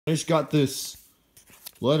I just got this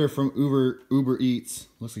letter from Uber Eats.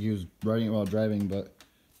 Looks like he was writing it while driving, but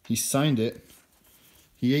he signed it.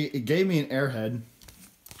 He gave me an Airhead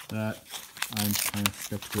that I'm kind of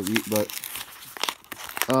skeptical to eat, but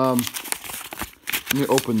let me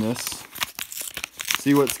open this.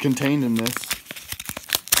 See what's contained in this.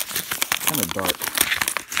 Kind of dark.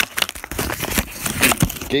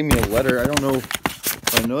 Gave me a letter. I don't know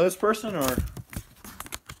if I know this person or.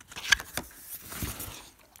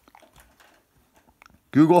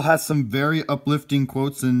 Google has some very uplifting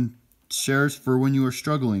quotes and shares for when you are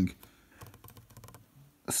struggling.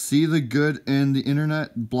 See the good in the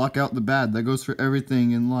internet, block out the bad. That goes for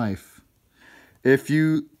everything in life.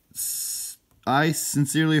 I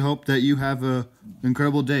sincerely hope that you have an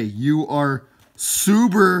incredible day. You are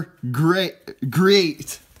super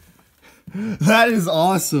great. That is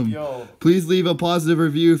awesome. Yo. Please leave a positive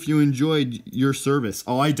review if you enjoyed your service.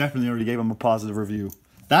 Oh, I definitely already gave him a positive review.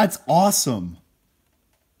 That's awesome.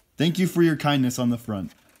 Thank you for your kindness on the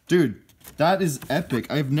front. Dude, that is epic.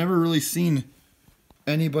 I've never really seen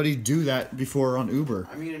anybody do that before on Uber.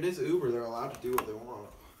 I mean, it is Uber. They're allowed to do what they want.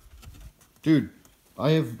 Dude,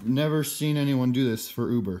 I have never seen anyone do this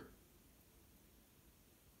for Uber.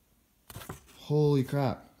 Holy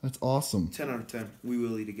crap. That's awesome. 10 out of 10. We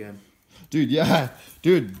will eat again. Dude, yeah.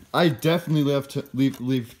 Dude, I definitely left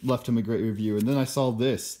him a great review. And then I saw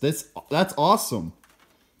this. That's awesome.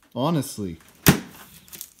 Honestly.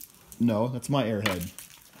 No, that's my Airhead.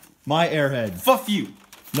 My Airhead. Fuck you.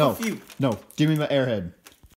 No. Fuck you. No, give me my Airhead.